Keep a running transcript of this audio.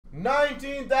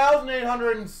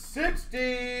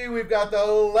19,860. We've got the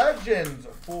Legends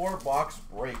 4-box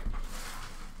break.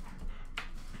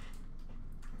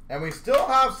 And we still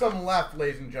have some left,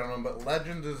 ladies and gentlemen, but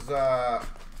Legends is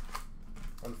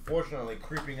unfortunately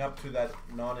creeping up to that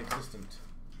non-existent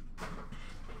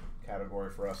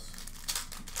category for us.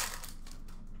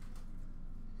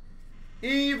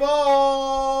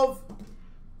 Evolve!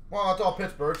 Well, it's all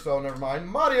Pittsburgh, so never mind.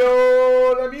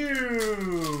 Mario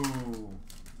Lemieux!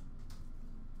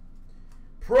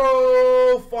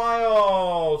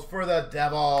 Profiles for the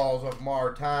Devils of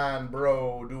Martin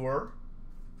Brodeur.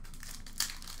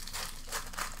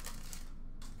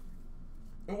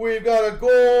 We've got a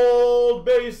gold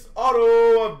base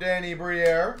auto of Danny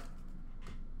Briere.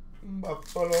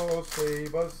 Buffalo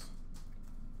Sabres.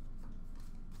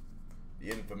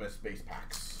 The infamous base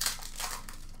packs.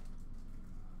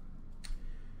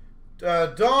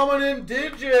 Dominant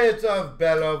digits of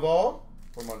Belleville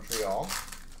for Montreal.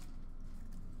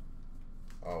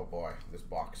 Oh boy, this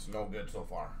box, no good so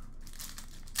far.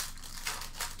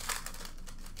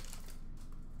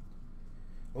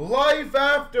 Life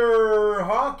After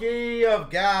Hockey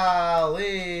of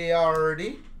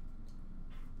Gagliardi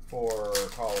for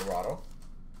Colorado.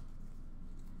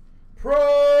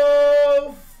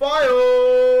 Profiles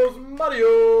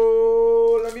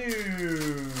Mario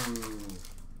Lemieux,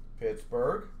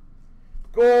 Pittsburgh.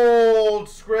 Gold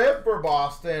script for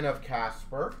Boston of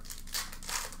Casper.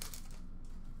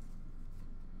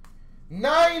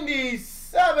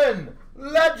 97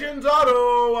 Legends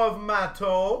auto of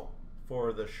Matto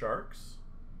for the Sharks.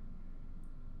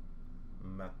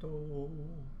 Matto.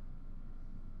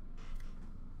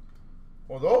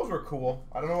 Well, those were cool.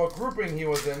 I don't know what grouping he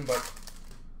was in, but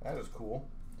that is cool.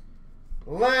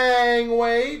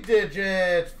 Langway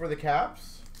digits for the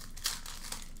Caps.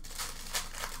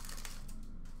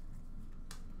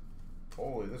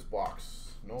 Holy, this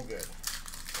box, no good.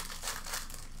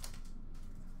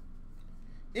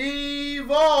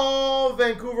 Evolve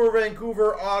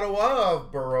Vancouver, Ottawa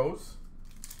of Burrows.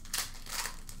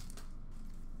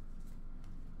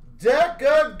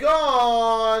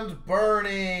 Decagons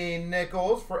Bernie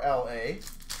Nichols for LA.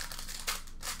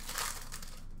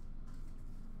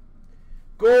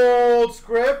 Gold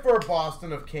script for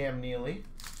Boston of Cam Neely.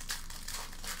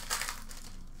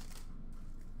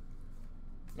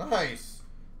 Nice.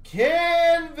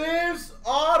 Canvas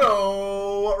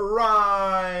auto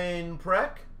Ryan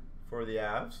Preck for the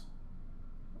Avs.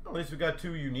 At least we got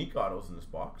two unique autos in this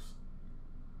box.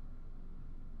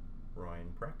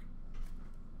 Ryan Preck.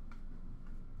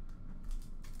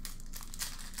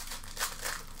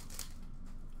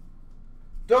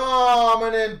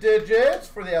 Dominant digits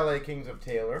for the LA Kings of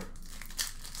Taylor.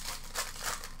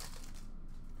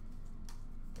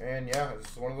 And yeah,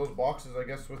 it's one of those boxes, I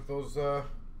guess, with those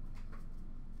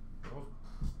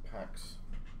packs.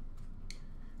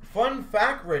 Fun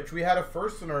fact, Rich, we had a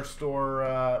first in our store,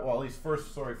 well, at least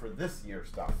first, sorry, for this year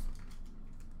stuff.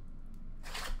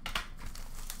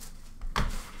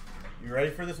 You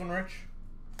ready for this one, Rich?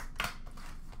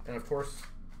 And of course,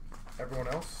 everyone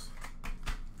else.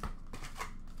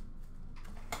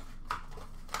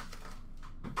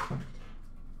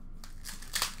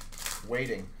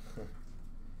 Waiting.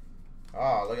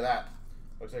 Oh, look at that.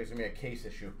 Looks like it's going to be a case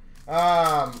issue.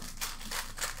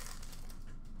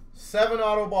 7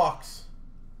 auto box.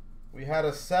 We had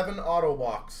a 7 auto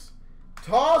box.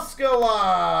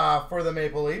 Toskala for the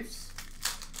Maple Leafs.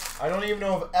 I don't even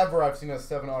know if ever I've seen a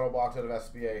 7 auto box out of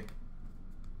SBA.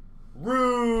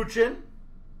 Ruchin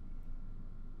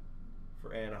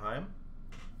for Anaheim.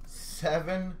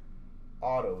 7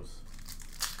 autos.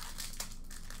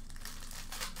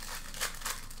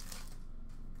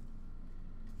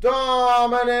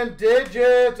 Dominant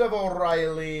digits of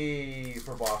O'Reilly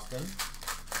for Boston.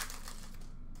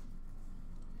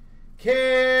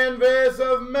 Canvas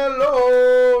of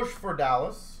Meloche for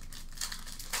Dallas.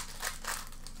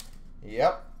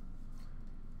 Yep.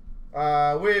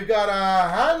 We've got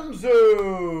a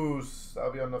Hanzus.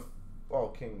 That'll be on the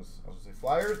Kings. I was gonna say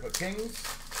Flyers, but Kings.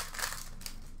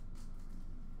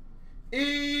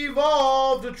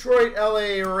 Evolve Detroit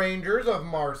LA Rangers of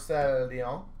Marcel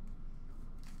Leon.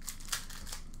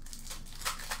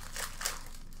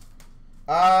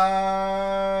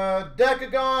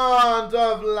 Decagons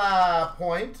of La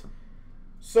Pointe.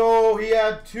 So he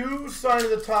had 2 Sign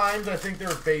of the Times. I think they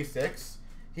were basics.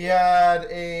 He had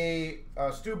a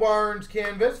Stu Barnes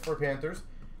canvas for Panthers.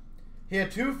 He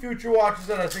had 2 Future Watches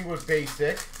that I think was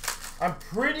basic. I'm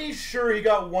pretty sure he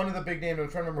got one of the big names. I'm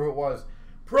trying to remember who it was.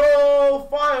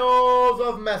 Profiles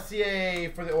of Messier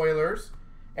for the Oilers.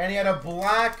 And he had a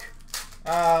black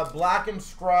Black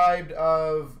inscribed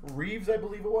of Reeves, I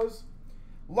believe it was.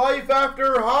 Life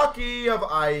After Hockey of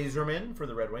Yzerman for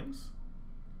the Red Wings.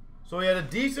 So we had a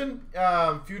decent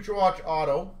Future Watch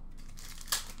auto.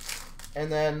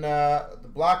 And then the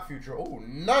black Future. Oh,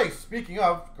 nice. Speaking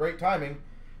of, great timing.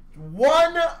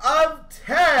 1 of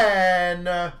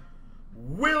 10.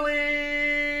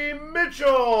 Willie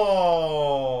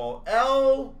Mitchell.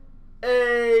 L.A.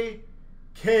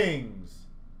 Kings.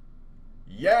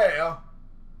 Yeah.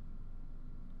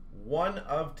 1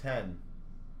 of 10.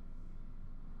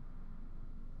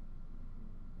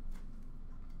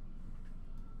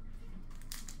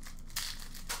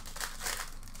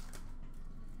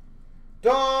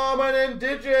 Dominant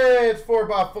digits for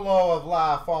Buffalo of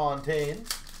LaFontaine.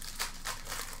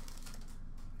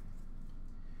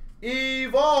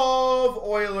 Evolve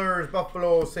Oilers,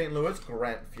 Buffalo, St. Louis,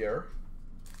 Grant Fuhr.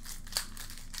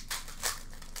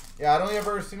 Yeah, I don't think I've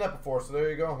ever seen that before, so there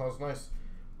you go. That was nice.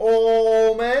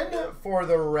 Omen for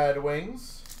the Red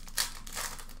Wings.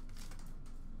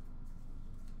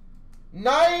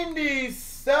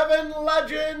 97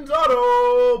 Legends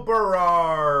Auto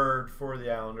Berard for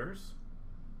the Islanders.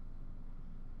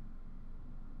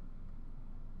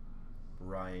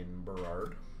 Ryan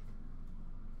Berard.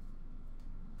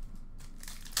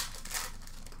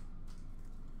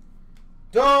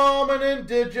 Dominant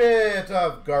digit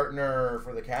of Gartner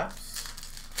for the Caps.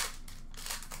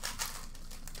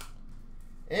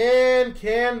 And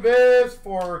canvas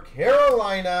for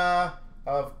Carolina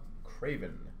of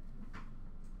Craven.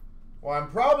 Well, I'm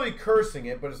probably cursing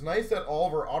it, but it's nice that all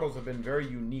of our autos have been very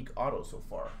unique autos so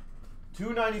far.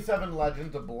 297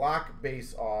 Legends, a black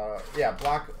base,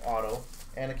 black auto,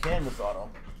 and a canvas auto.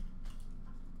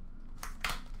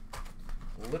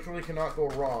 Literally cannot go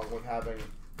wrong with having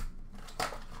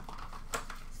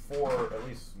 4 at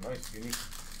least nice unique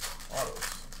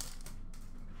autos.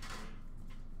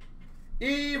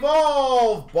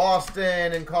 Evolve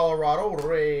Boston and Colorado,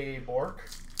 Ray Bork.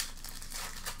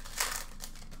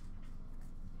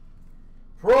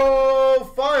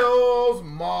 Profiles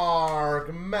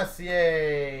Mark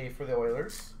Messier for the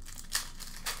Oilers.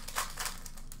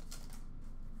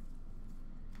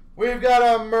 We've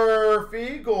got a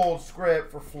Murphy gold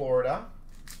script for Florida.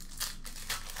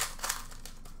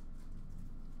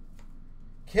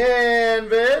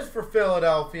 Canvas for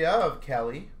Philadelphia of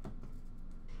Kelly.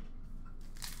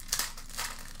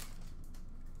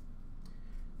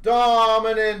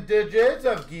 Dominant digits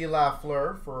of Guy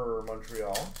Lafleur for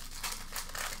Montreal.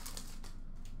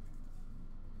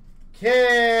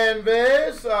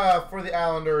 Canvas for the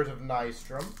Islanders of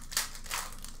Nystrom.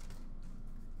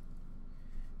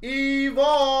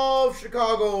 Evolve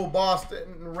Chicago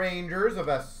Boston Rangers of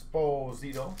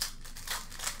Esposito.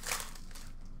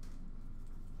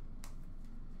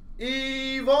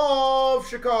 Evolve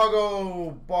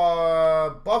Chicago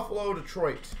Buffalo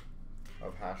Detroit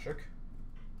of Hasek.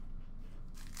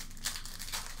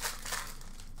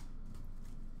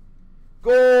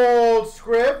 Gold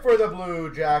script for the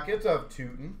Blue Jackets of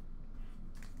Tootin.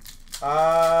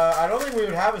 I don't think we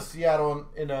would have a Seattle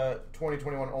in a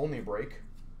 2021 only break.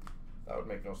 That would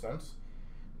make no sense.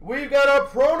 We've got a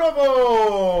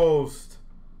Pronovost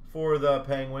for the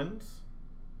Penguins.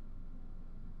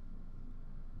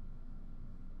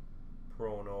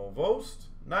 Pronovost.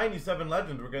 97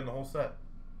 Legends. We're getting the whole set.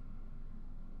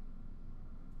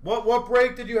 What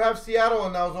break did you have Seattle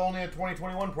and that was only a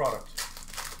 2021 product?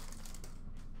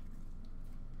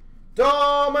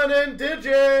 Dominant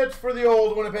digits for the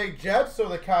old Winnipeg Jets, so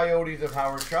the Coyotes of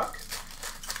Howard Chuck.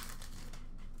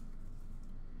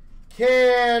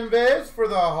 Canvas for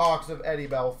the Hawks of Eddie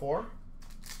Belfour.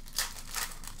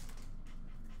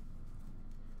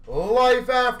 Life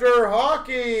After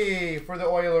Hockey for the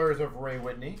Oilers of Ray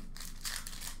Whitney.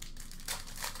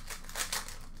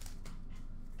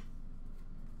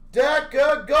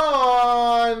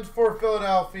 Decagons for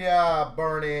Philadelphia,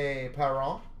 Bernie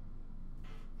Perron.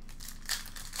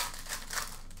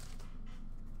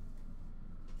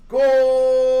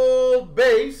 Gold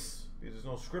base, because there's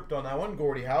no script on that one,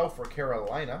 Gordie Howe for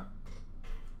Carolina.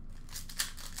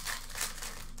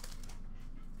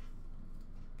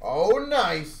 Oh,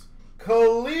 nice.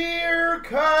 Clear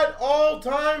cut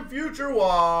all-time Future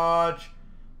Watch,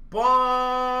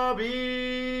 Bobby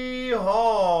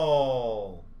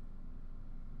Hall.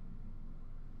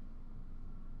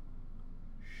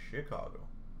 Chicago.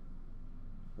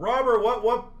 Robert,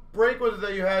 what break was it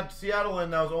that you had Seattle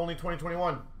in that was only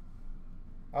 2021?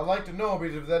 I'd like to know,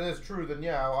 because if that is true, then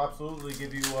yeah, I'll absolutely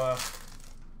give you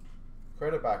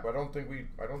credit back. But I don't think we've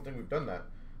done that.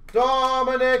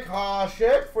 Dominic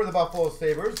Hasek for the Buffalo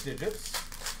Sabres, digits.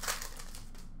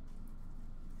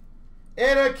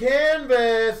 And a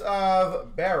canvas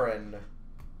of Barron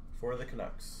for the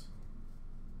Canucks.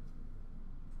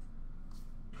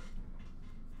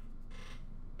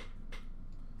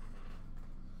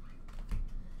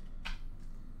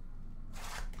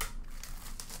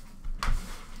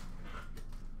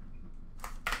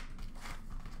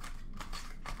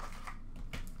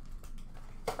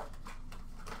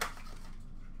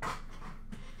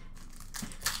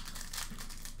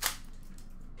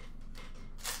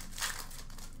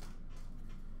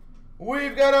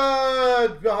 We've got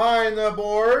a behind the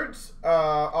boards,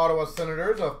 Ottawa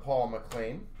Senators of Paul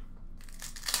McLean.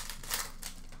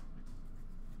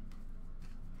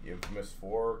 Infamous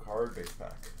 4-card base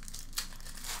pack.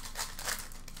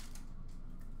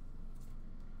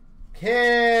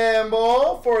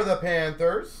 Campbell for the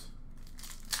Panthers.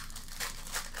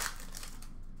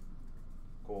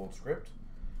 Gold script.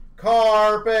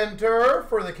 Carpenter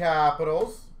for the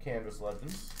Capitals. Canvas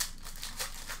Legends.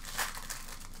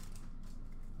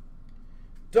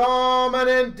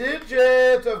 Dominant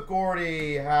digit of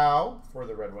Gordie Howe for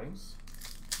the Red Wings.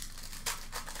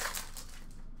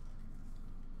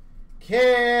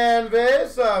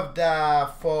 Canvas of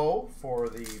Dafoe for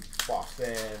the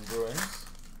Boston Bruins.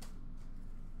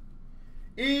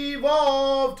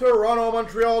 Evolve Toronto,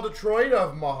 Montreal, Detroit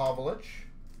of Mahovlich.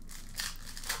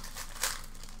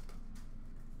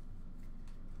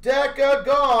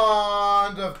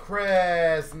 Decagond of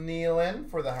Chris Nealon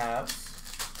for the Habs.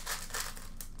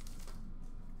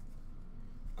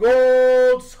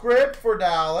 Gold script for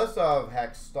Dallas of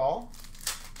Hextall.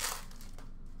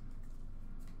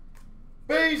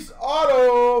 Base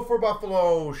auto for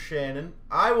Buffalo, Shannon.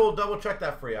 I will double check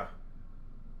that for you.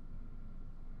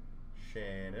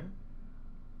 Shannon.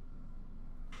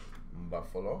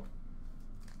 Buffalo.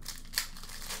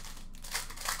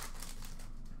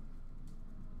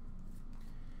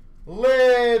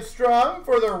 Lidstrom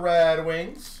for the Red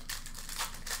Wings.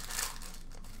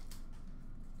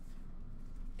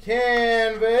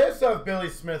 Canvas of Billy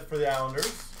Smith for the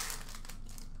Islanders.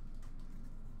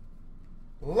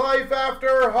 Life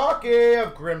After Hockey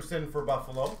of Grimson for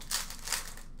Buffalo.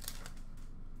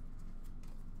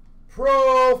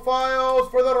 Profiles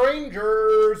for the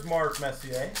Rangers, Mark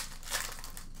Messier.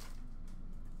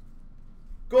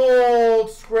 Gold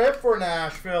script for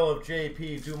Nashville of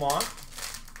J.P. Dumont.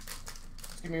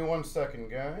 Just give me 1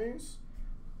 second, guys.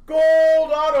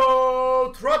 Gold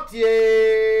auto,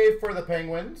 Trottier for the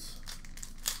Penguins.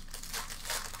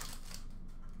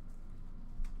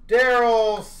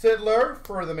 Daryl Sittler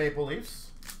for the Maple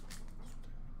Leafs.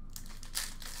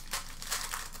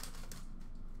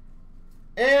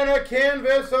 And a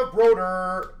canvas of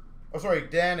Danico.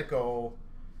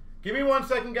 Give me 1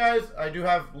 second, guys. I do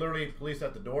have literally police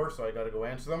at the door, so I got to go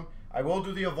answer them. I will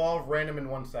do the Evolve random in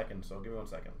 1 second, so give me 1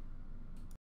 second.